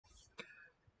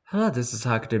Hello, this is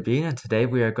Haku, and today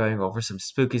we are going over some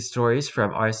spooky stories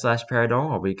from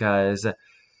r/paranormal because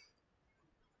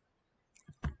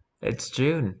it's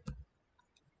June.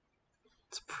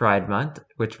 It's Pride Month,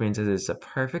 which means it is a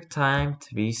perfect time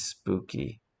to be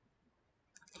spooky.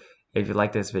 If you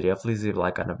like this video, please leave a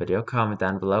like on the video, comment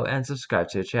down below, and subscribe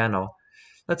to the channel.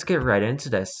 Let's get right into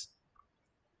this.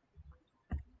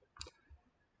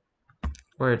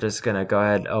 We're just gonna go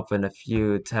ahead and open a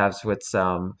few tabs with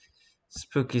some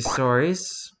spooky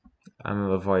stories. I'm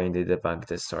avoiding the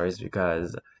debunked stories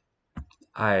because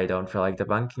I don't feel like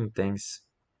debunking things.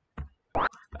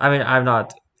 I mean, I'm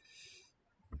not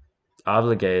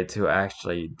obligated to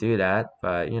actually do that,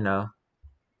 but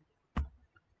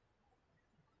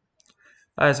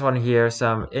I just want to hear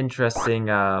some interesting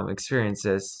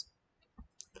experiences,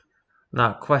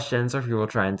 not questions or people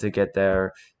trying to get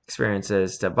their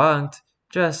experiences debunked,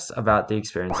 just about the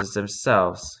experiences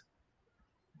themselves.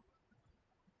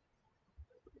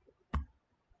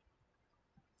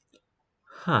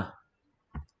 Huh,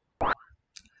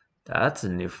 that's a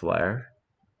new flare.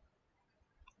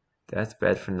 That's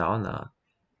bad for Nana.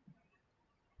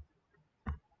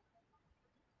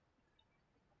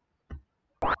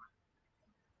 I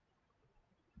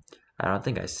don't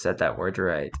think I said that word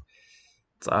right.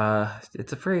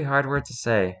 It's a pretty hard word to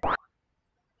say.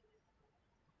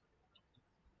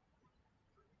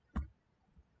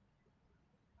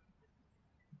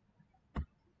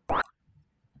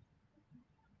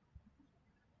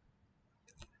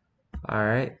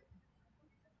 Alright.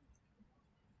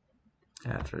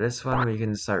 After this one, we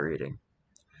can start reading.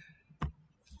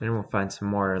 Then we'll find some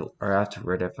more or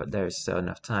afterward if there's still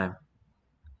enough time.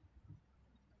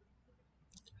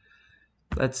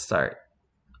 Let's start.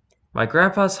 My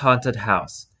grandpa's haunted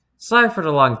house. Sorry for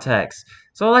the long text.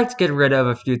 So I'd like to get rid of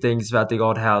a few things about the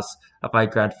old house of my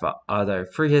grandfather.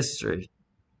 Prehistory.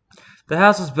 The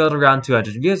house was built around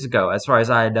 200 years ago, as far as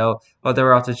I know. Well, there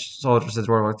were also soldiers in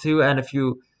World War II and a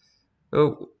few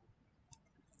who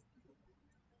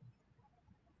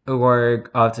were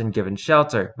often given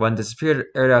shelter. One disappeared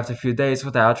after a few days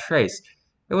without a trace.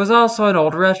 It was also an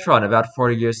old restaurant. About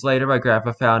 40 years later, my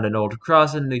grandpa found an old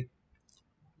cross in the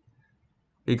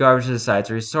garbage and decided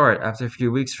to restore it. After a few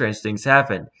weeks, strange things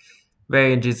happened.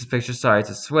 Mary and Jesus' picture started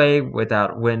to sway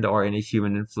without wind or any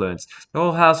human influence. The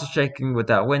whole house was shaking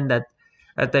without wind that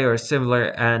they were similar,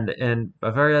 and in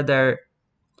Bavaria there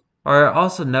are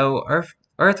also no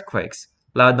earthquakes.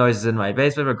 Loud noises in my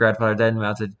basement. My grandfather then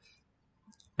mounted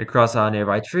across a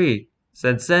nearby tree.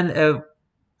 Since then, it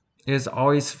is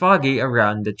always foggy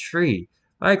around the tree.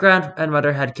 My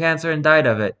grandmother had cancer and died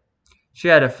of it. She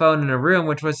had a phone in her room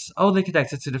which was only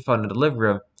connected to the phone in the living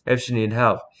room if she needed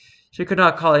help. She could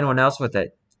not call anyone else with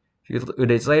it. A few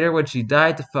days later, when she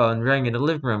died, the phone rang in the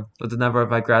living room with the number of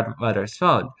my grandmother's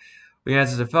phone. When you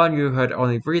answered the phone, you heard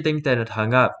only breathing, then it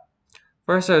hung up.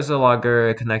 First, there was no longer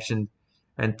a connection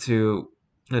to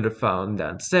the phone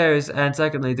downstairs, and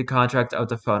secondly, the contract of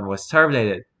the phone was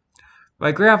terminated.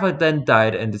 My grandpa then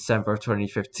died in December of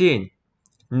 2015.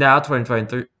 Now,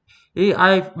 2023,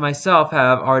 I myself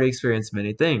have already experienced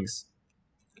many things.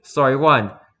 Story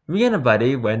 1. Me and a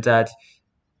buddy went at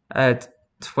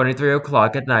 23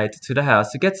 o'clock at night to the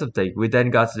house to get something. We then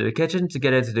got to the kitchen. To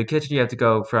get into the kitchen, you have to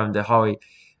go from the hallway.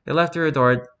 They left through a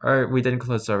door, or we didn't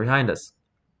close the door behind us.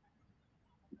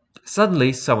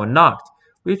 Suddenly, someone knocked.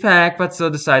 We panicked, but still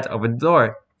decided to open the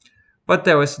door. But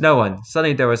there was no one.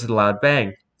 Suddenly, there was a loud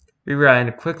bang. We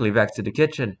ran quickly back to the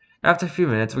kitchen. After a few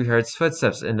minutes, we heard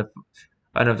footsteps in the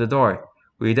front of the door.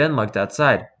 We then looked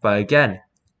outside, but again,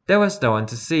 there was no one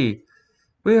to see.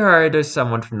 We heard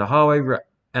someone from the hallway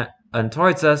run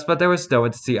towards us, but there was no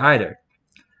one to see either.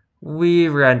 We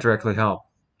ran directly home.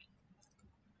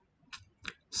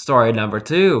 Story number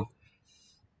 2.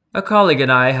 A colleague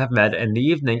and I have met in the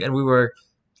evening, and we were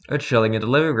chilling in the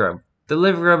living room. The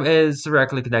living room is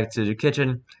directly connected to the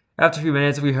kitchen. After a few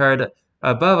minutes, we heard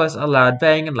above us a loud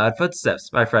bang and loud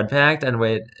footsteps. My friend panicked and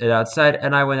waited outside,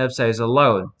 and I went upstairs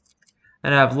alone.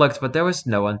 And I have looked, but there was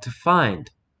no one to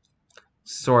find.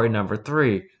 Story number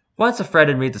 3. Once a friend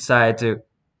and me decided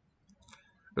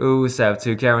to set up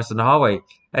 2 cameras in the hallway.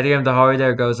 At the end of the hallway,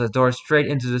 there goes a door straight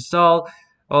into the stall,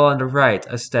 while on the right,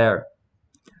 a stair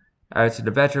out to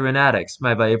the bedroom and attics.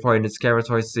 My buddy pointed his camera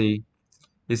towards the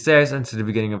stairs and to the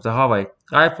beginning of the hallway.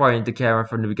 I pointed the camera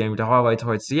from the beginning of the hallway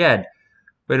towards the end.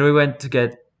 When we went to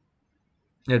get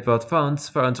both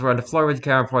phones were on the floor with the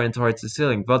camera pointed towards the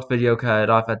ceiling. Both video cut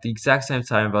off at the exact same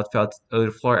time and both fell to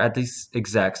the floor at the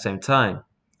exact same time.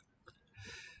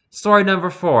 Story number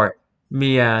 4.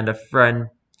 Me and a friend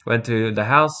went to the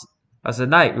house at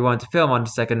night. We wanted to film on the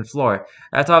second floor.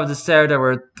 At the top of the stair, there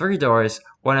were 3 doors.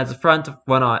 one at the front,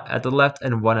 one at the left,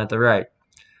 and one at the right.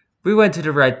 We went to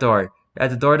the right door. At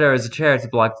the door there is a chair to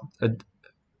block the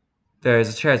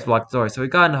door, so we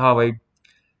got in the hallway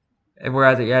and we're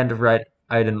at the end of right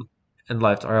and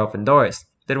left are open doors.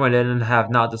 Then went in and have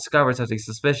not discovered something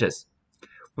suspicious.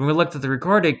 When we looked at the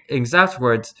recordings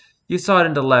afterwards, you saw it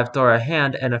in the left door a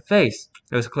hand and a face.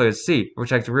 It was clear to see. We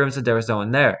checked the rooms and there was no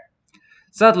one there.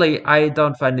 Sadly, I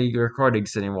don't find any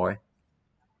recordings anymore.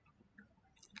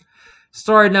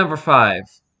 Story number 5.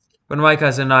 When my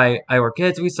cousin and I were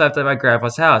kids, we slept at my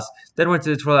grandpa's house, then went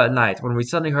to the toilet at night when we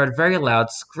suddenly heard very loud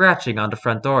scratching on the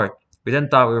front door. We then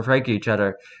thought we were pranking each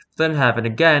other, but then it happened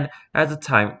again at the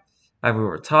time we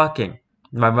were talking.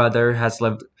 My mother has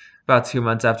lived about 2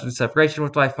 months after the separation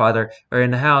with my father are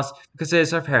in the house because it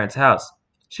is her parents' house.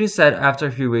 She said after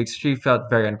a few weeks she felt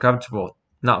very uncomfortable,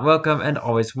 not welcome, and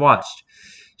always watched.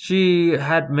 She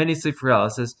had many sleep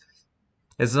paralysis,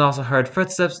 has also heard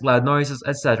footsteps, loud noises,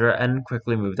 etc., and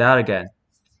quickly moved out again.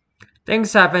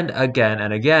 Things happened again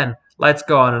and again. Lights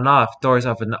go on and off, doors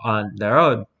open on their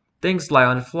own. Things lie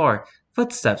on the floor.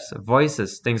 Footsteps,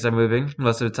 voices, things are moving.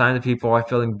 Most of the time, the people are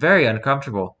feeling very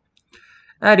uncomfortable.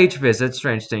 At each visit,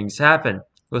 strange things happen.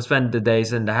 We'll spend the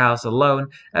days in the house alone,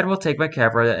 and we'll take my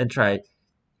camera and try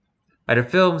to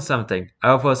film something.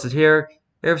 I will post it here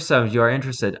if some of you are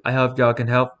interested. I hope y'all can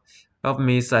help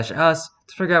me/us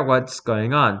to figure out what's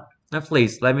going on. And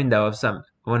please let me know if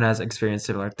someone has experienced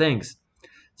similar things.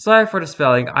 Sorry for the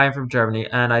spelling, I am from Germany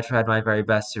and I tried my very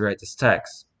best to write this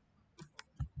text.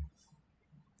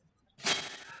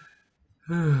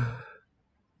 If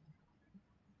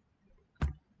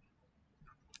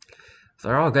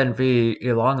they're all gonna be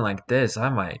long like this,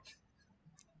 I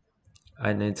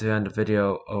need to end the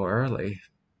video early.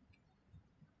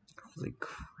 Holy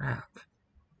crap.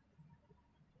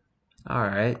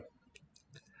 Alright.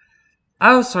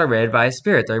 I was tormented by a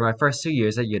spirit during my first 2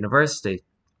 years at university.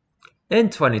 In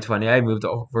 2020, I moved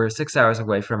over 6 hours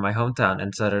away from my hometown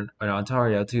in southern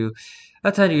Ontario to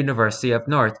attend university up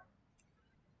north.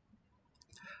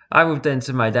 I moved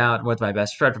into my town with my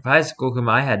best friend from high school, whom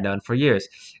I had known for years.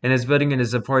 In this building, it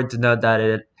is important to note that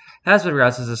it has been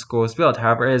around since the school was built.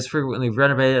 However, it is frequently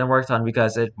renovated and worked on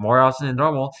because it, more often than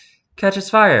normal, catches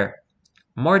fire.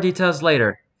 More details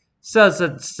later. So, it's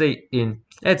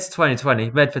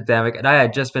 2020, mid-pandemic, and I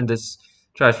had just been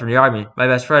discharged from the army. My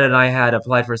best friend and I had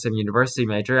applied for the same university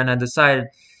major and had decided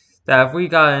that if we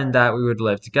got in that we would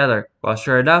live together. Well,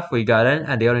 sure enough, we got in,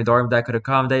 and the only dorm that could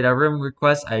accommodate our room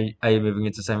request, i.e. moving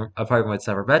into the same apartment with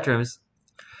separate bedrooms,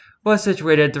 was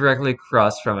situated directly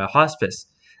across from a hospice.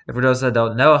 And for those that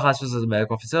don't know, a hospice is a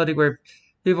medical facility where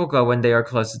people go when they are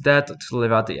close to death to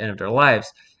live out the end of their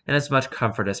lives, in as much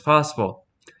comfort as possible.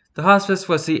 The hospice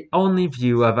was the only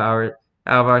view of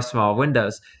our small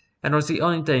windows, and was the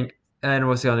only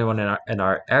one in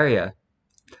our area.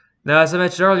 Now, as I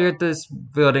mentioned earlier, this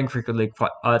building frequently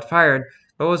caught fire,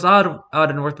 but what was odd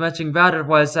and worth mentioning about it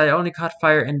was that it only caught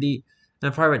fire in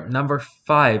apartment number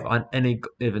 5 on any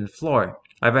given floor.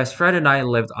 My best friend and I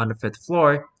lived on the 5th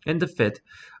floor in the 5th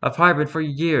apartment for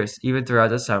years, even throughout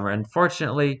the summer, and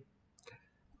fortunately,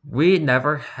 we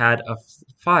never had a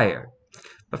fire,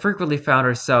 but frequently found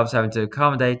ourselves having to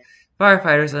accommodate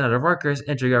firefighters and other workers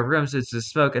entering our rooms due to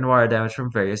smoke and water damage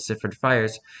from various different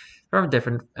fires from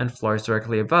different floors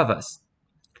directly above us.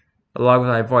 Along with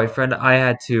my boyfriend,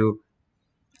 along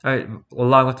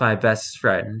with my best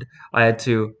friend, I had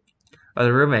 2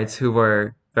 other roommates who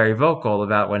were very vocal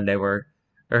about when they were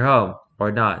home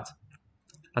or not.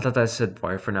 I thought that said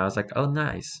boyfriend. I was like, oh,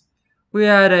 nice. We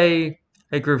had a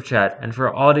group chat, and for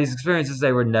all these experiences,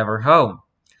 they were never home,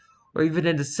 or even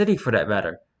in the city for that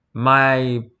matter.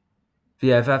 My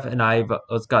BFF and I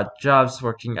both got jobs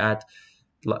working at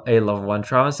a level 1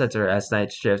 trauma center as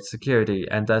night shift security,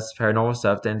 and thus paranormal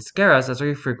stuff didn't scare us as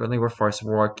we frequently were forced to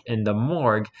work in the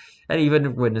morgue and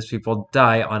even witness people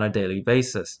die on a daily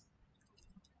basis.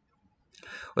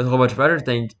 With a whole bunch of other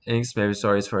things, maybe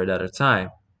stories for another time.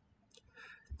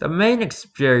 The main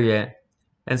experience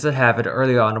that happened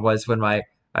early on was when my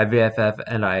BFF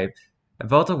and I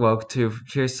both awoke to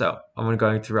hear someone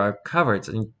going through our cupboards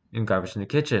and garbage in the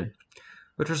kitchen,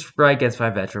 which was right against my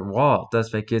bedroom wall,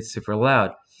 thus making it super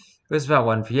loud. It was about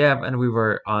 1 p.m. and we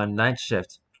were on night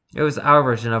shift. It was our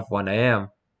version of 1 a.m.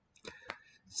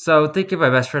 So, thinking my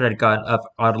best friend had gotten up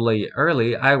oddly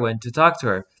early, I went to talk to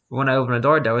her. But when I opened the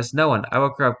door, there was no one. I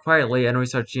woke her up quietly and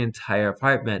researched the entire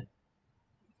apartment.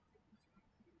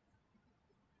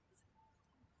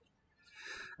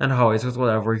 And hallways with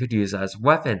whatever we could use as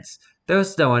weapons. There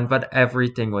was no one, but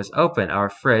everything was open. Our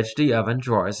fridge, the oven,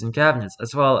 drawers, and cabinets,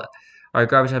 as well. Our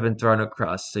garbage had been thrown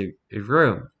across the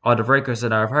room. All the breakers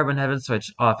in our apartment had been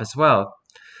switched off as well.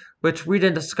 which we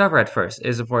didn't discover at first. It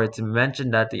is important to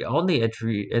mention that the only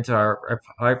entry into our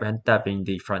apartment, that being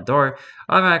the front door,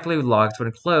 automatically locked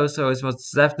when closed, so it was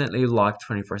most definitely locked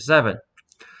 24/7.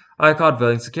 I called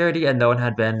building security, and no one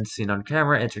had been seen on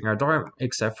camera entering our dorm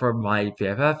except for my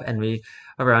BFF and me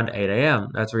around 8 a.m.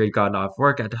 after we had gotten off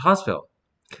work at the hospital.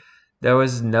 There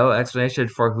was no explanation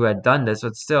for who had done this,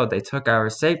 but still, they took our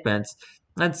statements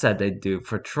and said they'd do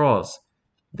patrols.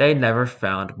 They never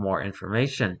found more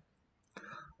information.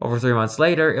 Over 3 months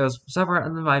later, it was summer,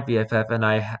 and my BFF and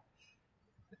I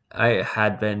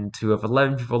had been two of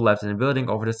 11 people left in the building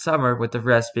over the summer, with the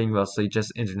rest being mostly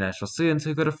just international students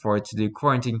who could afford to do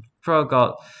quarantine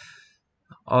protocols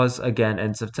again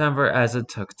in September, as it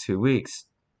took 2 weeks.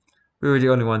 We were the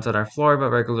only ones on our floor, but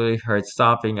regularly heard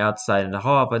stomping outside in the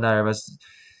hall, but neither of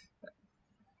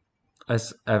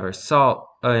us ever saw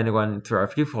anyone through our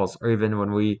peepholes, or even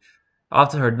when we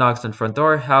often heard knocks on the front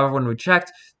door. However, when we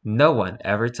checked, no one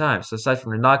every time. So aside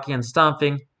from the knocking and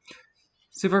stomping,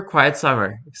 super quiet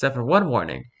summer, except for one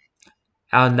morning.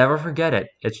 I'll never forget it.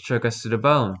 It shook us to the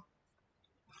bone.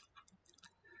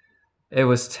 It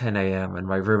was 10 a.m. and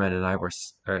my roommate and I were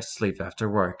asleep after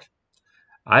work.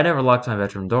 I never locked my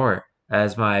bedroom door,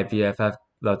 as my BFF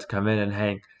loved to come in and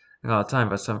hang all the time,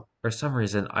 but for some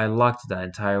reason I locked it that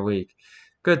entire week.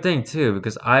 Good thing too,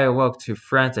 because I awoke to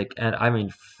frantic, and I mean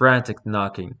frantic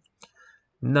knocking.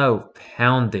 No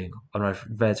pounding on my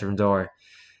bedroom door.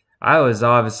 I was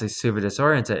obviously super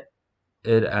disoriented,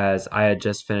 as I had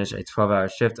just finished a 12-hour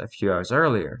shift a few hours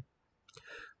earlier.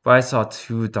 But I saw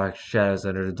two dark shadows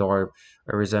under the door,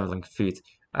 resembling feet.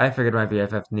 I figured my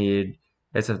BFF needed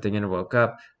something and woke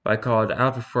up, but I called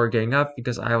out before getting up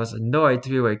because I was annoyed to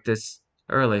be awake this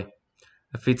early.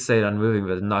 The feet stayed unmoving,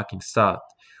 but the knocking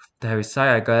stopped. With a heavy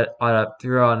sigh, I got up,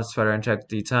 threw on a sweater, and checked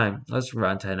the time. It was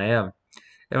around 10 a.m.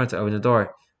 I went to open the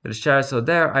door. With the shadow still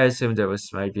there, I assumed it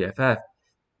was my BFF.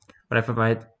 When I put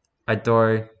my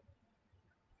door,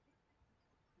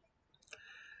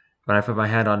 when I put my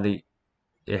hand on the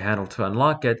handle to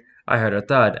unlock it, I heard a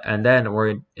thud, and then,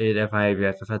 worried if my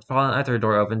BFF had fallen, I threw the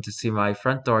door open to see my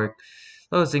front door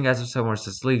closing as if someone was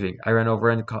just leaving. I ran over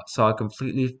and saw a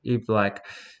completely black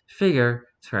figure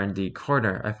turn the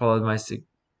corner. I followed my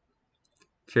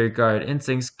security guard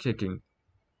instincts kicking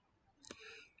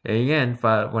in,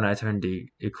 but when I turned the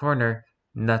corner,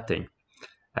 nothing.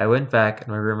 I went back, and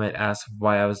my roommate asked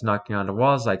why I was knocking on the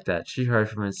walls like that. She heard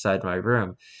from inside my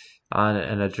room, on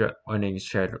an adjoining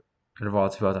shared wall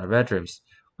to both our bedrooms.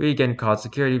 We again called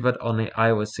security, but only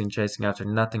I was seen chasing after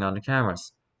nothing on the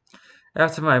cameras.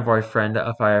 After my boyfriend,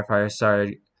 a firefighter,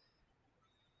 started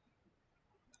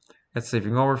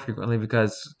sleeping over frequently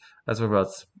because, as we were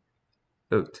both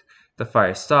spooked, the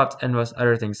fire stopped, and most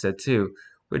other things did too.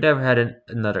 We never had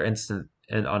another incident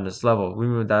on this level. We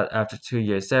moved out after 2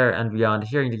 years there, and beyond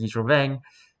hearing the usual bang,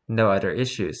 no other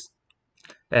issues.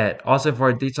 And also, for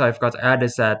a detail I forgot to add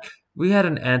is that we had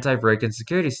an anti-break-in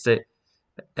security stake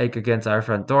against our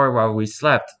front door while we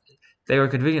slept. They were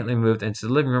conveniently moved into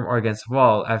the living room or against the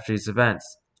wall after these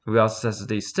events. We also tested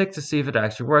the stick to see if it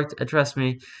actually worked, and trust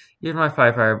me, even my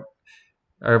firefighter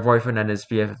boyfriend and his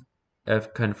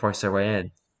BFF couldn't force their way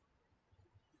in.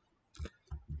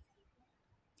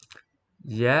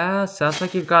 Yeah, sounds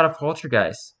like you've got a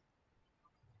poltergeist.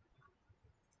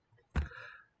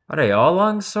 Are they all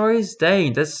long stories?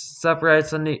 Dang, this subreddit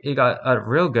suddenly it got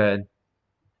real good.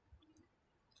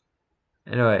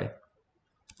 Anyway,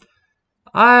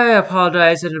 I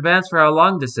apologize in advance for how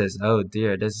long this is. Oh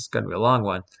dear, this is gonna be a long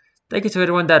one. Thank you to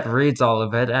anyone that reads all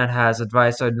of it and has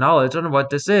advice or knowledge on what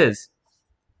this is.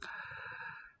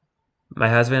 My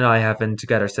husband and I have been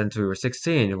together since we were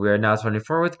 16. We are now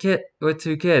 24 with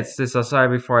two kids. This was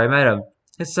started before I met him.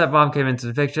 His stepmom came into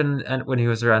the picture and when he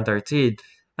was around 13,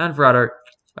 and brought her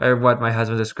what my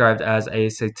husband described as a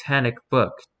satanic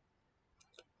book.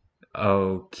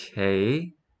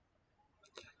 Okay.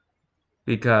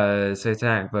 Because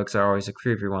satanic books are always the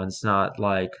creepy ones, not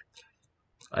like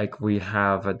we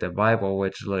have the Bible,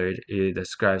 which literally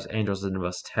describes angels in the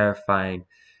most terrifying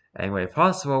way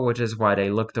possible, which is why they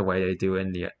look the way they do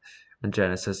in the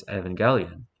Genesis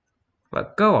Evangelion.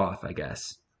 But go off, I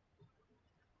guess.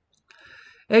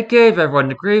 It gave everyone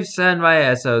the griefs, and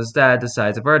my SO's dad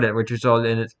decided to burn it, which resulted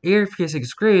in its ear-piercing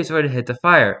screams when it hit the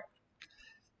fire.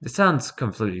 This sounds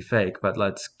completely fake, but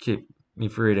let's keep me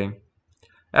reading.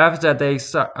 After that, they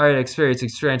started experiencing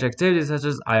strange activities such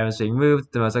as items being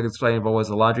moved. The most unexplainable was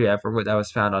the laundry effort that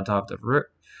was found on top of the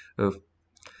roof.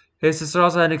 His sister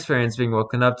also had experience being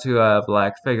woken up to a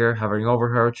black figure hovering over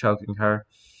her, choking her.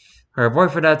 Her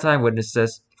boyfriend at the time witnessed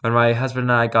this. When my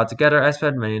husband and I got together, I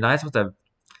spent many nights with him.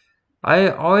 I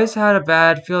always had a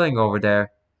bad feeling over there,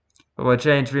 But what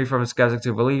changed me from skeptic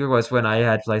to believer was when I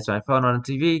had placed my phone on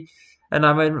the TV, and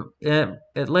I made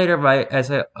it later by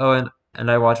as I and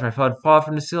I watched my phone fall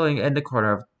from the ceiling in the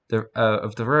corner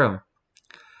of the room.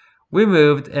 We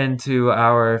moved into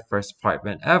our first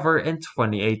apartment ever in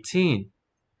 2018.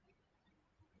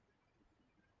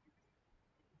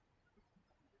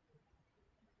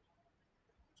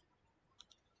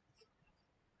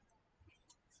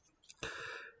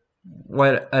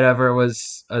 Whatever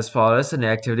was as flawless, and the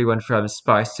activity went from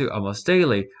sparse to almost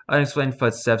daily. Unexplained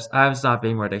footsteps, items not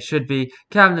being where they should be,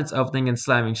 cabinets opening and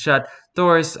slamming shut,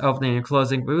 doors opening and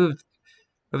closing. We moved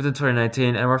in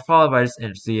 2019 and were followed by this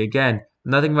entity again.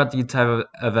 Nothing about the type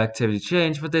of activity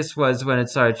changed, but this was when it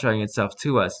started showing itself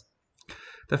to us.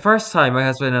 The first time my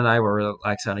husband and I were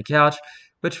relaxed on the couch,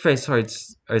 which faced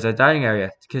towards our dining area.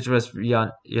 The kitchen was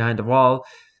behind the wall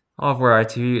of where our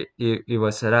TV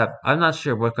was set up. I'm not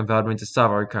sure what compelled me to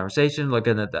stop our conversation,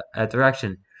 looking at that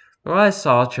direction. But what I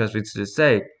saw chose me to this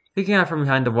day. Peeking out from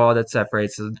behind the wall that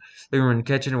separates the living room and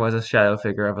kitchen was a shadow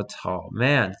figure of a tall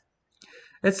man.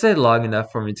 It stayed long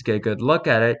enough for me to get a good look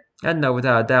at it, and know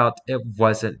without a doubt it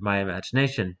wasn't my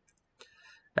imagination.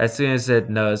 As soon as it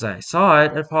knows I saw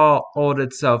it, it pulled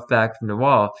itself back from the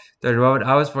wall. During the moment,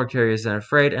 I was more curious than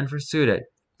afraid and pursued it.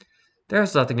 There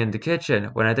was nothing in the kitchen.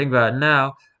 When I think about it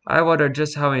now, I wonder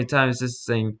just how many times this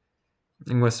thing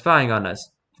was spying on us.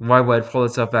 Why would it pull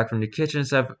itself back from the kitchen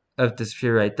instead of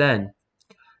disappear right then?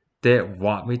 Did it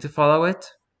want me to follow it?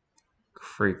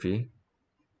 Creepy.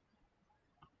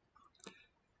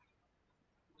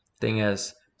 Thing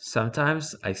is,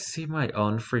 sometimes I see my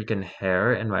own freaking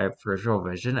hair in my peripheral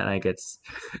vision and I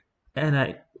and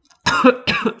I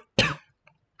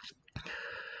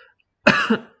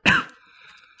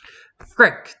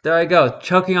frick, there I go,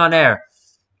 choking on air.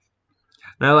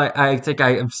 Now I think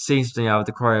I am seeing something out of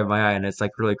the corner of my eye and it's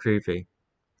like really creepy.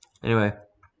 Anyway,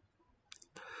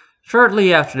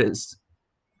 shortly after this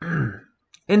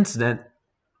incident,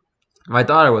 my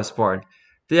daughter was born.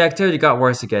 The activity got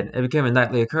worse again. It became a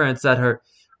nightly occurrence that her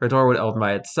door would open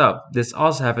by itself. This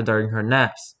also happened during her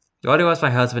naps. The audio was my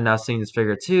husband now seeing this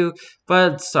figure too,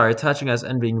 but started touching us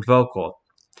and being vocal.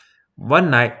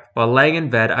 One night, while laying in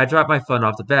bed, I dropped my phone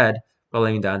off the bed. While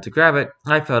laying down to grab it,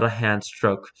 I felt a hand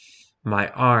stroke my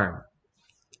arm.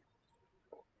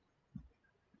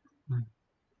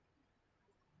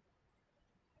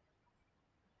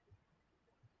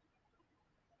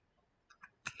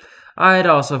 I'd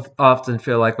also often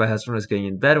feel like my husband was getting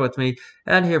in bed with me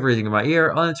and hear breathing in my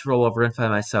ear, only to roll over and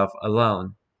find myself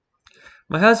alone.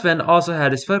 My husband also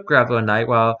had his foot grabbed one night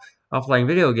while playing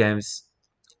video games.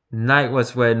 Night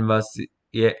was when most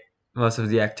of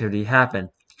the activity happened.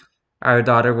 Our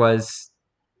daughter was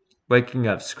waking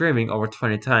up screaming over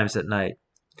 20 times at night.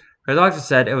 Her doctor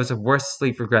said it was the worst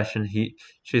sleep regression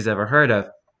she's ever heard of.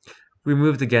 We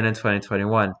moved again in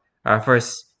 2021. Our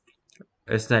first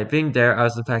night being there, I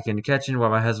was unpacking the kitchen while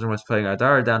my husband was putting our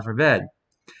daughter down for bed.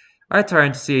 I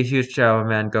turned to see a huge shadow of a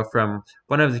man go from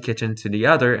one of the kitchen to the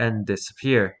other and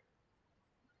disappear.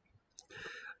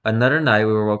 Another night,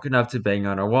 we were woken up to banging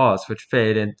on our walls, which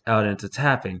faded out into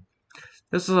tapping.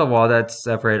 This was a wall that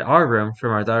separated our room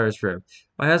from our daughter's room.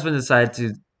 My husband decided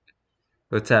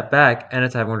to tap back, and the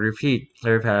tapping would repeat.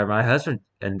 Every pattern my husband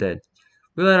did.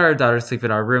 We let our daughter sleep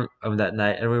in our room that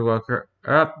night, and we woke her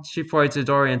up. She pointed to the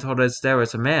door and told us there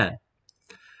was a man.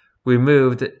 We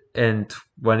moved in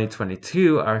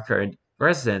 2022, our current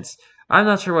residence. I'm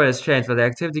not sure what has changed, but the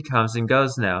activity comes and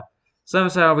goes now.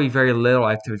 Sometimes there will be very little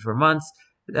activity for months,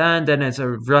 and then it's a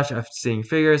rush of seeing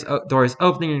figures, doors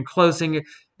opening and closing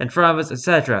in front of us,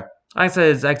 etc. I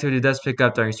said this activity does pick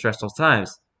up during stressful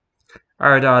times.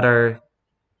 Our daughter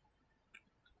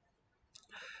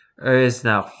is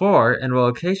now 4 and will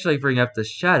occasionally bring up the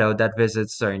shadow that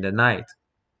visits during the night.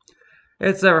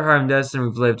 It's never harmed us, and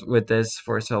we've lived with this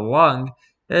for so long,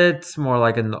 it's more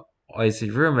like a noisy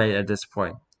roommate at this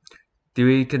point. Do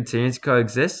we continue to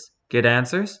coexist? Get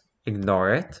answers?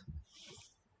 Ignore it?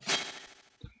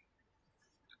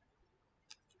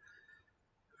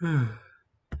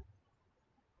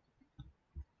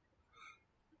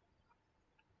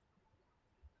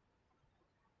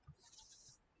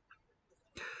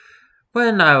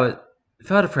 When I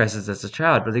felt a presence as a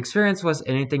child, but the experience was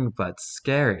anything but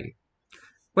scary.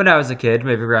 When I was a kid,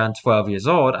 maybe around 12 years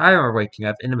old, I remember waking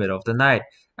up in the middle of the night.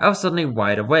 I was suddenly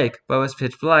wide awake, but it was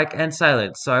pitch black and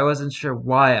silent, so I wasn't sure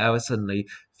why I was suddenly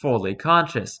fully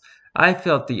conscious. I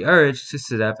felt the urge to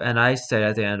sit up and I stared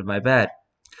at the end of my bed.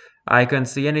 I couldn't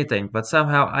see anything, but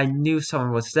somehow I knew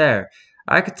someone was there.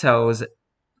 I could tell it was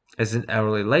as an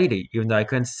elderly lady, even though I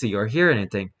couldn't see or hear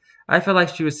anything. I felt like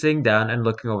she was sitting down and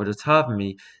looking over the top of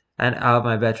me and out of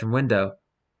my bedroom window.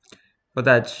 but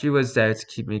that she was there to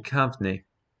keep me company.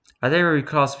 I then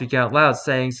recall speaking out loud,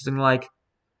 saying something like,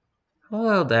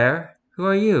 "Hello there, who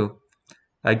are you?"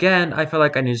 Again, I felt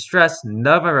like I needed stress.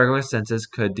 None of my regular senses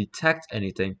could detect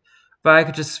anything, but I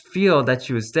could just feel that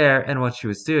she was there and what she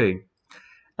was doing.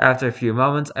 After a few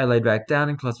moments, I laid back down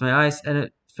and closed my eyes, and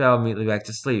it fell immediately back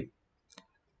to sleep.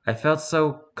 I felt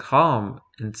so calm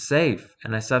and safe,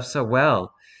 and I slept so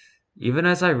well. Even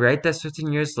as I write this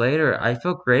 15 years later, I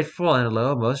feel grateful and a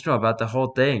little emotional about the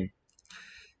whole thing.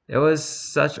 It was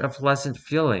such a pleasant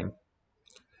feeling.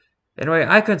 Anyway,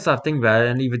 I couldn't stop thinking about it,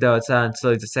 and even though it sounded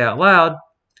silly to say out loud,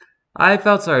 I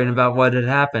felt sorry about what had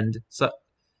happened.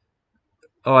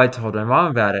 I told my mom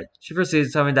about it. She proceeded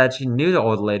to tell me that she knew the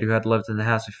old lady who had lived in the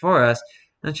house before us,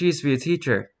 and she used to be a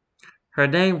teacher. Her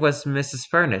name was Mrs.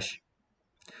 Furnish.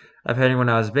 Apparently, when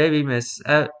I was a baby, Miss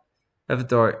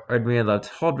adored me and loved to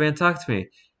hold me and talk to me.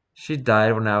 She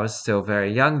died when I was still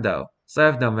very young, though, so I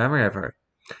have no memory of her.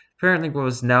 Apparently, what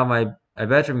was now my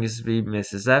bedroom used to be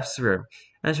Mrs. F's room,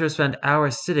 and she would spend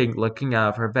hours sitting looking out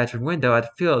of her bedroom window at the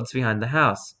fields behind the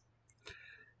house.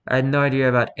 I had no idea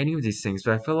about any of these things,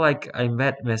 but I feel like I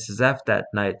met Mrs. F that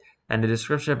night, and the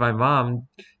description my mom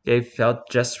gave felt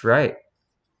just right.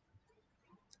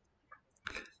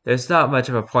 There's not much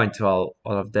of a point to all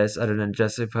of this other than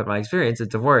just to put my experience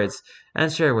into words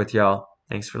and share it with y'all.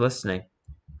 Thanks for listening.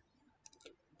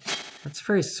 That's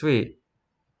very sweet.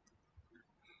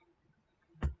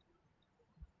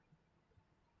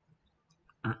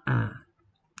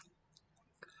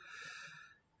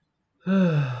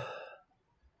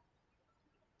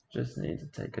 Just need to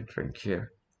take a drink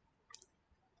here.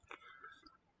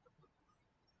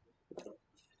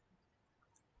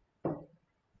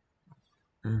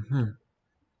 Hmm.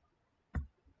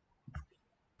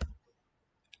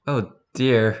 Oh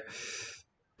dear.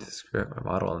 Just screwed up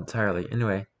my model entirely.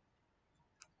 Anyway,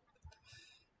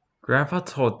 Grandpa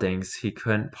told things he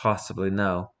couldn't possibly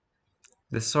know.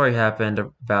 This story happened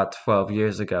about 12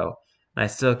 years ago, and I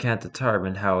still can't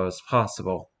determine how it was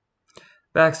possible.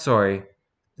 Backstory: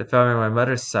 the family on my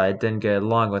mother's side didn't get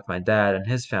along with my dad and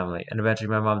his family, and eventually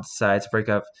my mom decided to break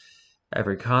up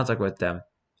every contact with them.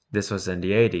 This was in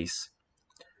the 80s.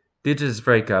 Due to this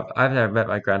breakup, I've never met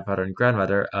my grandfather and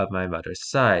grandmother of my mother's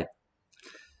side.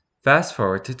 Fast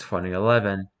forward to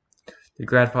 2011. The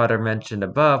grandfather mentioned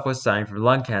above was dying from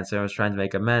lung cancer and was trying to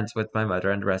make amends with my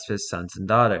mother and the rest of his sons and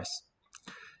daughters.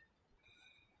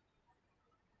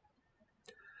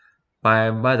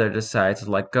 My mother decided to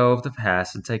let go of the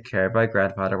past and take care of my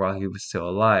grandfather while he was still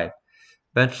alive.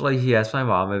 Eventually, he asked my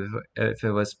mom if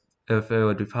it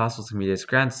would be possible to meet his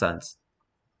grandsons.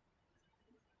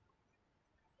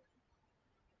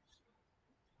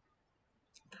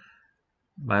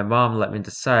 My mom let me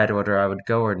decide whether I would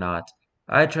go or not.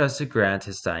 I chose to grant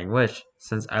his dying wish,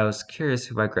 since I was curious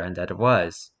who my granddad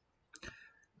was.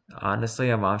 Honestly,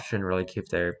 a mom shouldn't really keep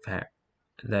their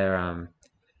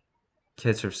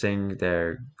kids from seeing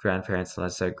their grandparents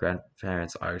unless their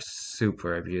grandparents are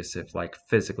super abusive, like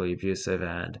physically abusive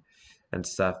and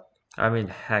stuff. I mean,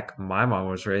 heck, my mom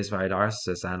was raised by a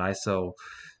narcissist, and I still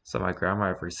saw my grandma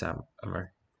every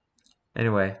summer.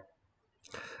 Anyway,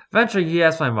 eventually he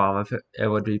asked my mom if it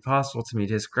would be possible to meet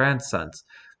his grandsons.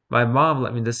 My mom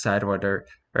let me decide whether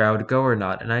I would go or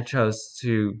not, and I chose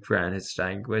to grant his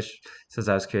dying wish since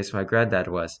I was curious who my granddad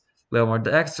was. Little more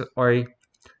backstory.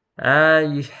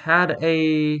 I had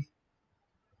a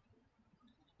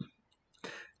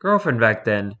girlfriend back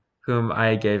then whom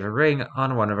I gave a ring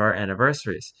on one of our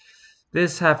anniversaries.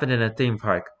 This happened in a theme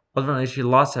park. Ultimately, she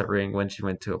lost that ring when she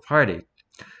went to a party.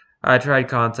 I tried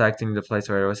contacting the place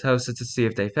where it was hosted to see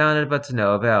if they found it, but to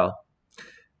no avail.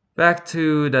 Back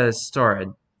to the story.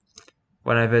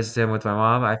 When I visited him with my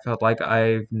mom, I felt like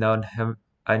I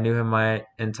knew him my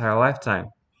entire lifetime.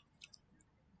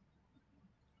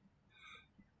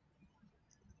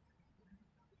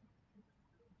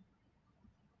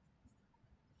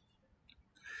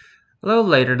 A little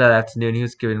later that afternoon, he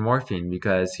was given morphine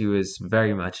because he was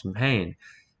very much in pain.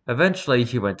 Eventually,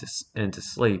 he went into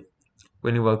sleep.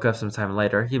 When he woke up some time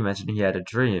later, he mentioned he had a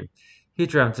dream. He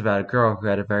dreamt about a girl who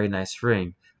had a very nice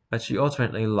ring, but she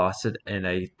ultimately lost it in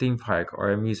a theme park or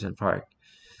amusement park.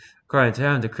 According to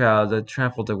him, the crowd had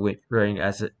trampled the ring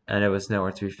and it was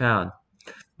nowhere to be found.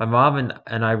 My mom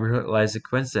and I realized the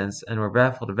coincidence and were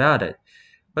baffled about it,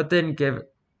 but didn't give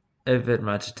it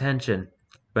much attention.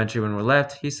 Eventually, when we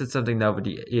left, he said something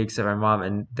nobody except my mom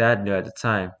and dad knew at the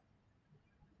time.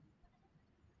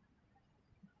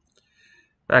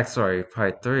 Backstory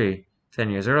Part 3. 10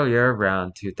 years earlier,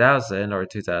 around 2000 or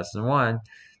 2001,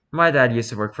 my dad used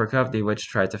to work for a company which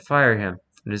tried to fire him.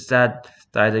 And his dad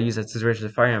died to use that situation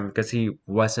to fire him because he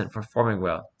wasn't performing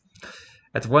well.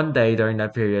 At one day during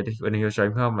that period, when he was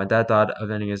driving home, my dad thought of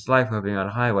ending his life moving on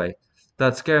a highway.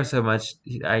 That scared him so much,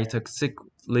 I took sick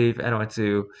leave and went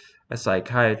to a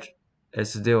psychiatrist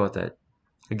to deal with it.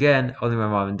 Again, only my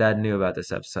mom and dad knew about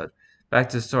this episode. Back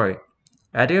to the story.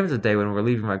 At the end of the day, when we were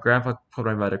leaving, my grandpa pulled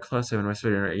my mother close to him and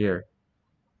whispered in her ear,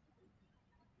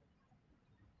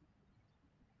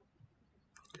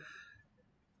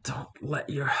 "Don't let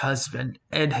your husband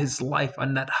end his life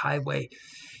on that highway.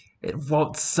 It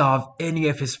won't solve any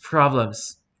of his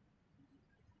problems.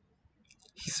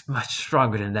 He's much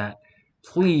stronger than that.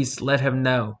 Please let him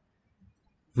know."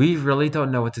 We really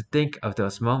don't know what to think of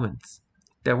those moments.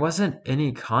 There wasn't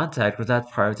any contact with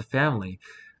that part of the family,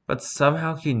 but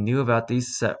somehow he knew about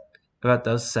about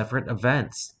those separate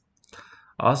events.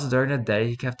 Also, during the day,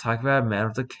 he kept talking about a man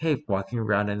with a cape walking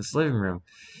around in his living room,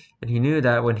 and he knew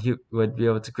that when he would be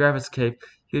able to grab his cape,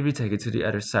 he would be taken to the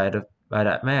other side of by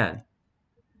that man.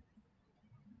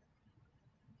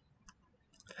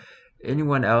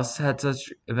 Anyone else had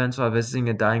such events while visiting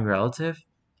a dying relative?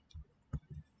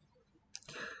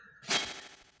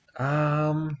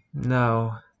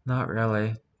 No, not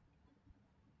really.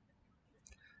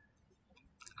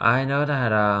 I know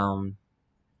that,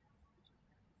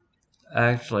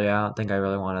 actually, I don't think I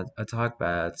really want to talk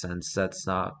about it since that's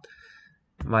not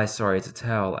my story to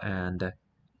tell, and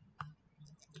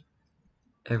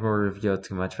it will reveal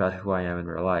too much about who I am in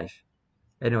real life.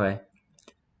 Anyway,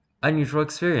 unusual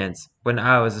experience. When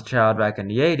I was a child back in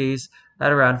the 80s,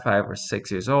 at around 5 or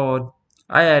 6 years old,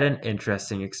 I had an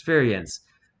interesting experience.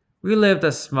 We lived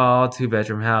a small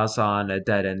two-bedroom house on a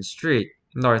dead-end street,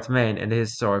 North Main, in the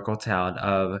historical town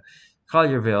of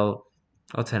Collierville,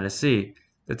 Tennessee.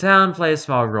 The town played a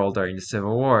small role during the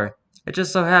Civil War. It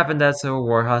just so happened that Civil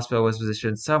War hospital was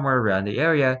positioned somewhere around the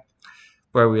area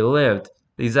where we lived.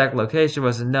 The exact location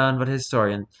wasn't known, but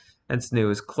historians knew it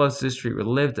was close to the street we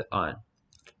lived on.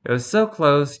 It was so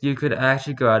close you could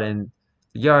actually go out in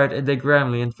the yard and dig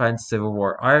randomly and find Civil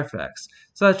War artifacts,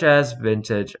 such as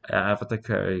vintage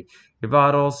apothecary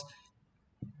bottles,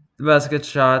 musket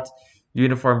shots,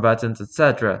 uniform buttons,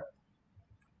 etc.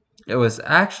 It was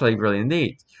actually really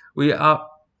neat. We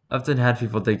often had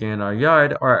people digging in our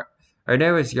yard or our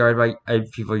neighbor's yard by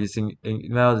people using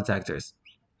metal detectors.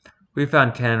 We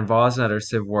found cannonballs and other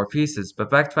Civil War pieces, but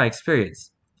back to my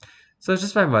experience. So it's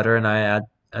just my mother and I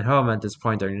at home at this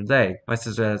point during the day. My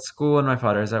sister is at school and my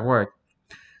father is at work.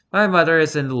 My mother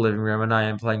is in the living room and I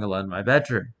am playing alone in my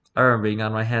bedroom. I remember being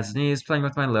on my hands and knees playing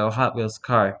with my little Hot Wheels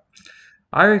car.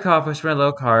 I recall pushing my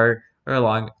little car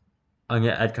along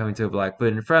and coming to a black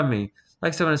butte in front of me,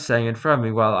 like someone is standing in front of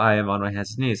me while I am on my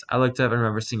hands and knees. I looked up and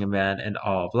remember seeing a man in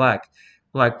all black.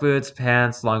 Black boots,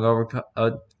 pants, long overcoat,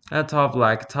 and a tall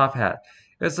black top hat.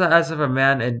 It was as if a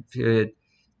man in period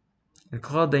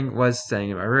clothing was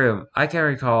standing in my room. I can't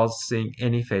recall seeing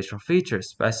any facial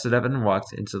features, but I stood up and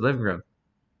walked into the living room.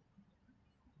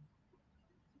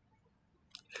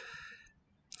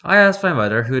 I asked my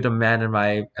mother who the man in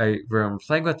my room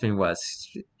playing with me was.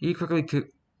 He quickly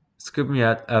scooped me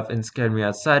up and scared me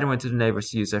outside and went to the neighbors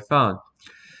to use their phone.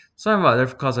 So my mother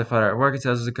calls my father at work and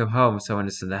tells us to come home. Someone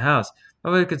is in the house.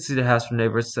 My mother could see the house from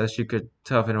neighbors so she could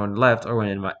tell if anyone left or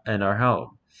went in our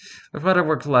home. My father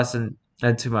worked less than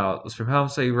 2 miles from home,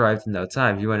 so he arrived in no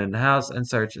time. He went in the house and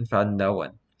searched and found no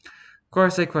one. Of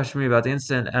course, they questioned me about the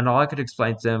incident, and all I could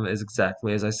explain to them is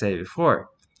exactly as I said before.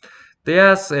 They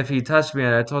asked if he touched me,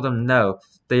 and I told them no.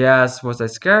 They asked was I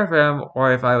scared of him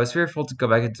or if I was fearful to go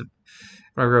back into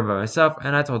my room by myself,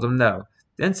 and I told them no.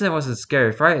 The incident wasn't scary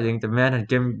or frightening. The man had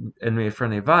given me a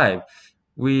friendly vibe.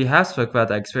 We have spoke about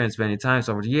that experience many times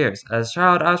over the years. As a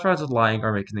child, I was prone to lying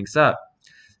or making things up.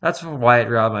 That's why it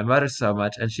riled my mother so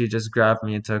much, and she just grabbed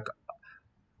me and took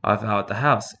off out the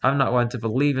house. I'm not one to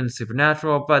believe in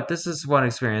supernatural, but this is one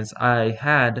experience I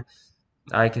had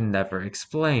I can never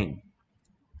explain.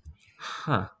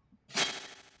 Huh.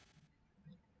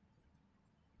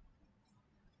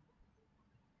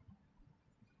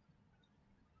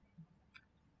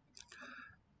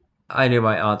 I knew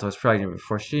my aunt was pregnant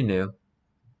before she knew.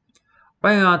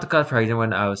 My aunt got pregnant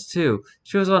when I was 2.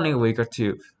 She was only a week or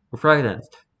two pregnant,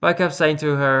 but I kept saying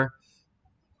to her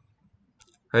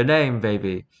name,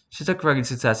 baby. She took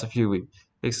pregnancy tests a few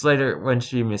weeks later when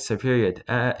she missed her period,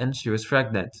 and she was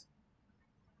pregnant.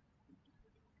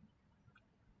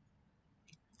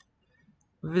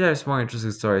 Maybe there's more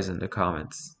interesting stories in the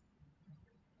comments.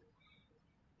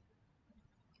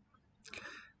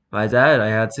 My dad and I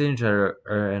had seen each other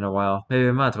in a while, maybe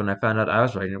a month, when I found out I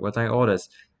was pregnant with my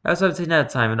oldest. I was 17 at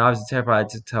the time and obviously terrified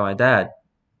to tell my dad.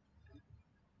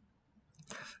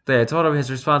 The day I told him, his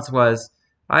response was,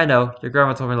 "I know, your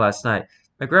grandma told me last night."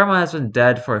 My grandma has been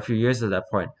dead for a few years at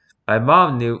that point, My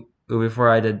mom knew before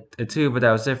I did it too, but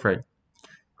that was different.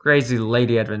 Crazy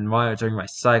lady had been monitoring my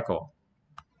cycle.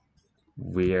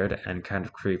 Weird and kind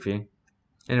of creepy.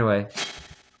 Anyway,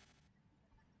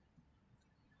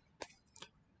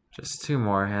 just two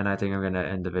more, and I think I'm gonna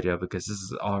end the video because this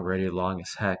is already long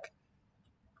as heck.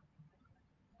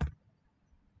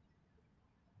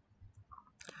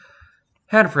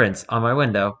 Handprints on my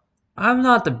window. I'm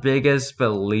not the biggest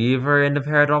believer in the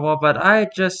paranormal, but I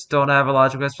just don't have a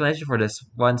logical explanation for this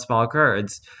one small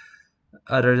occurrence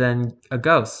other than a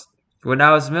ghost. When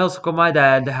I was in middle school, my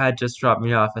dad had just dropped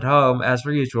me off at home as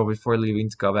per usual before leaving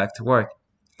to go back to work.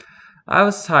 I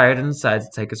was tired and decided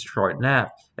to take a short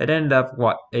nap. It ended up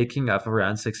waking up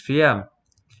around 6 p.m.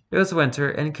 It was winter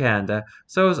in Canada,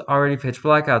 so it was already pitch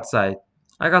black outside.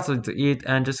 I got something to eat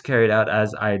and just carried out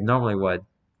as I normally would.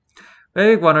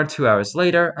 Maybe 1 or 2 hours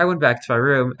later, I went back to my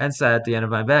room and sat at the end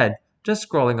of my bed, just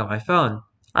scrolling on my phone.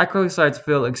 I quickly started to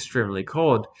feel extremely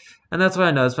cold, and that's when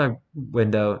I noticed my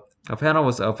window a panel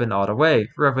was open all the way.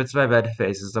 Reference my bed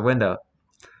faces the window.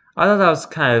 I thought that was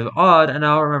kind of odd, and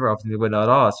I don't remember opening the window at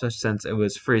all, especially since it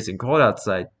was freezing cold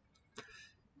outside.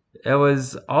 It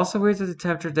was also weird that the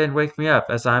temperature didn't wake me up,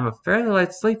 as I'm a fairly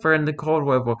light sleeper and the cold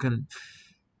would have woken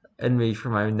in me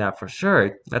from my nap for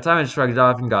sure. That time I shrugged it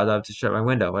off and got up to shut my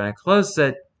window. When I closed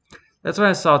it, that's when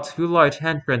I saw two large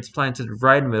handprints planted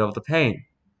right in the middle of the pane.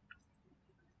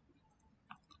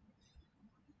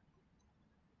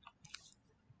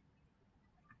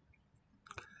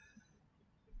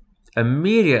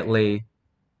 Immediately,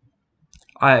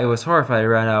 I was horrified. I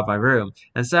ran out of my room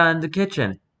and sat in the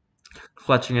kitchen,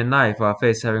 clutching a knife while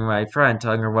FaceTiming my friend,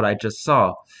 telling her what I just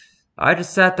saw. I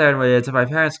just sat there and waited until my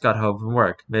parents got home from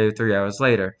work, maybe 3 hours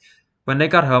later. When they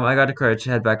got home, I got the courage to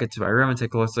head back into my room and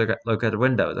take a look at the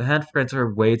window. The handprints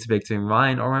were way too big to be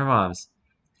mine or my mom's.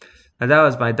 And that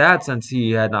was my dad since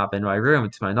he had not been in my room,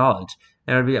 to my knowledge,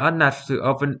 and it would be unnatural to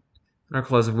open or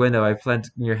close a window by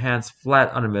planting your hands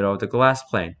flat on the middle of the glass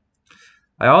plane.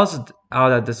 I also thought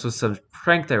that this was some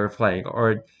prank they were playing,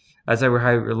 or as they were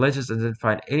highly religious and didn't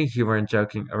find any humor in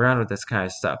joking around with this kind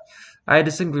of stuff. I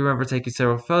distinctly remember taking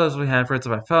several photos with handprints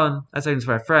on my phone and sending to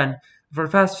my friend. For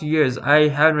the past few years, I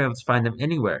haven't been able to find them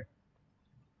anywhere.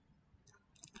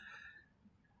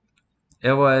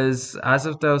 It was as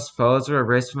if those photos were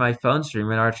erased from my phone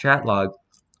stream in our chat log.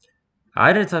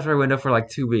 I didn't touch my window for like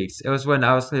 2 weeks. It was when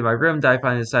I was cleaning my room that I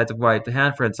finally decided to wipe the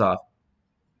handprints off.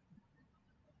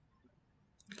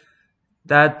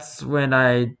 That's when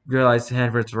I realized the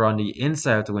handprints were on the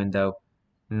inside of the window,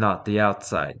 not the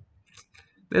outside.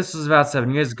 This was about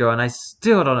 7 years ago, and I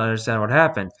still don't understand what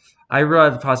happened. I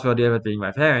realized the possibility of it being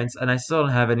my parents, and I still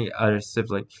don't have any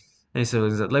siblings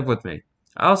that live with me.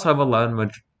 I also home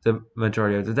alone the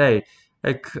majority of the day.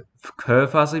 It could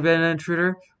have possibly been an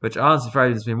intruder, which honestly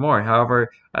frightens me more. However,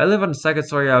 I live on the second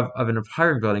story of an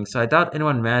apartment building, so I doubt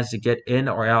anyone managed to get in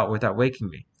or out without waking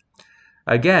me.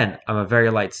 Again, I'm a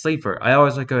very light sleeper. I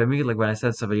always wake up immediately when I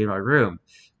send somebody in my room.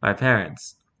 My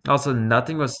parents. Also,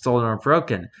 nothing was stolen or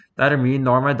broken. Neither me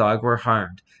nor my dog were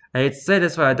harmed. I hate to say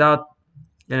this, but I doubt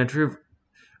an intruder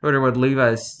would leave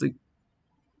us sleep.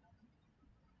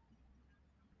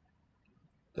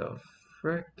 The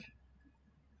frick?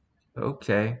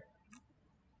 Okay.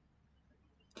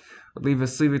 Would leave a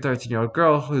sleeping 13-year-old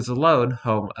girl who's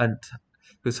home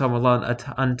alone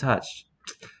untouched.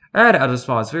 I had other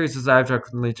small experiences I've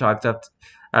drunkenly chalked up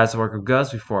as the work of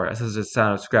ghosts before, such as the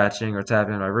sound of scratching or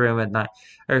tapping in my room at night,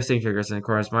 or seeing figures in the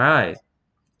corners of my eyes.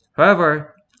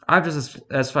 However, I've just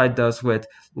satisfied those with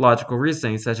logical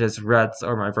reasoning, such as rats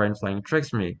or my brain playing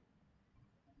tricks on me.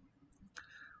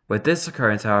 With this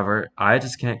occurrence, however, I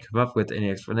just can't come up with any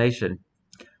explanation.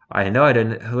 I know I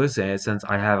didn't hallucinate since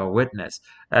I have a witness.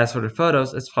 As for the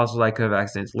photos, it's possible I could have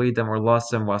accidentally deleted them or lost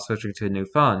them while switching to a new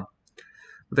phone.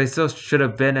 But they still should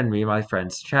have been in me and my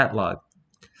friend's chat log.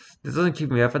 This doesn't keep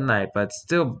me up at night, but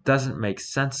still doesn't make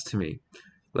sense to me.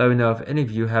 Let me know if any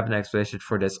of you have an explanation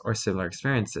for this or similar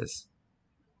experiences.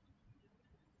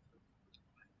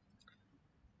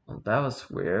 Well, that was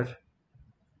weird.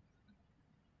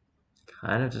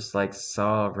 Kind of just like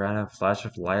saw a random flash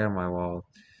of light on my wall.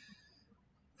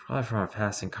 Probably from a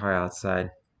passing car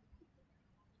outside.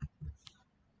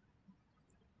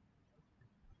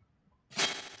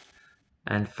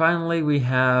 And finally, we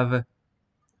have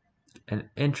an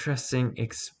interesting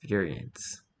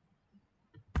experience.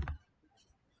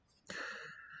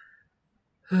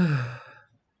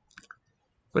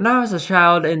 When I was a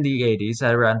child in the 80s,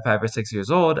 at around 5 or 6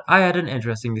 years old, I had an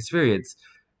interesting experience.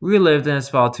 We lived in a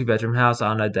small two-bedroom house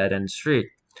on a dead-end street,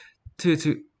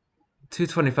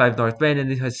 225 North Main in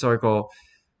the historical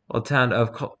town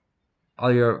of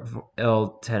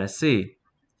Collierville, Tennessee.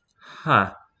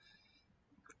 Huh.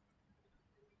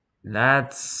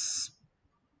 That's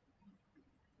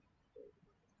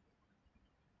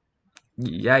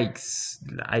yikes.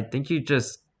 I think you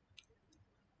just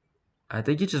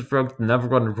broke the number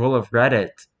one rule of Reddit.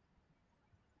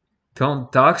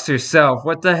 Don't dox yourself.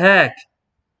 What the heck?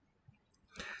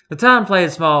 The town played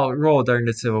a small role during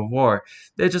the Civil War.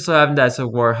 It just so happened that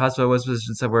Civil War hospital was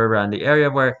positioned somewhere around the area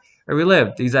where we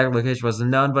lived. The exact location wasn't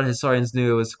known, but historians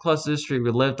knew it was close to the street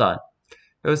we lived on.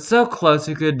 It was so close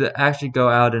we could actually go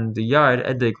out in the yard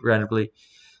and dig randomly.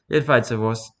 You'd find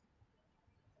civil.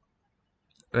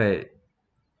 Wait.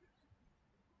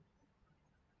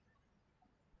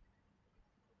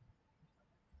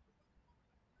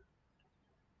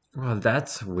 Well,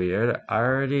 that's weird. I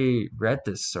already read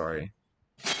this story.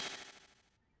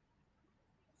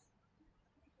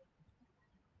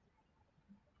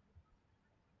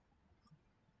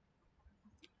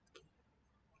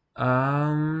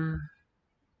 Um,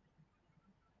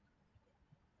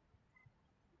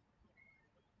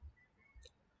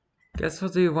 guess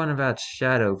we'll do one about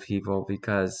shadow people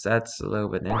because that's a little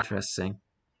bit interesting.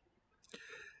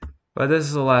 But this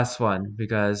is the last one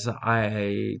because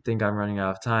I think I'm running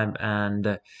out of time and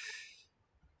the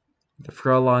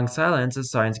prolonged silence is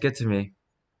starting to get to me.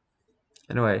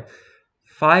 Anyway,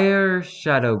 fire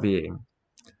shadow being.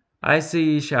 I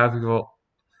see shadow people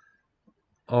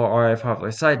are a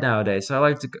popular sight nowadays, so I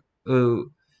like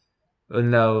to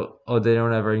no, they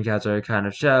don't ever encounter a kind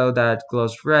of shadow that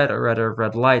glows red or rather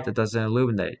red light that doesn't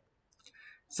illuminate.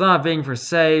 It's not being per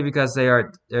se because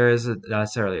there isn't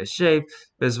necessarily a shape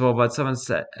visible, but someone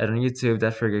said on YouTube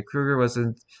that Frigga Kruger was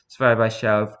inspired by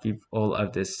shadow people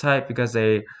of this type because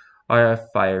they are a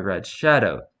fire red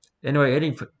shadow. Anyway,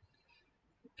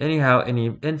 any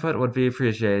input would be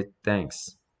appreciated.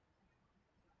 Thanks.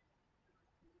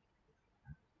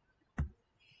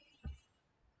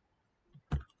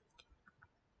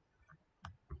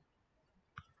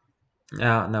 I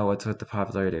don't know what's with the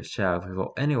popularity of shadow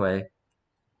people. Anyway,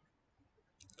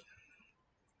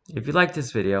 if you like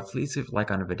this video, please leave a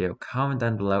like on the video, comment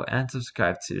down below, and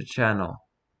subscribe to the channel.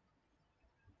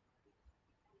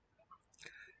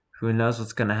 Who knows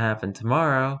what's gonna happen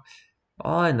tomorrow?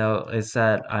 All I know is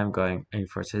that I'm going in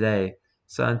for today.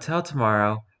 So until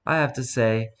tomorrow, I have to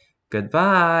say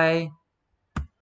goodbye.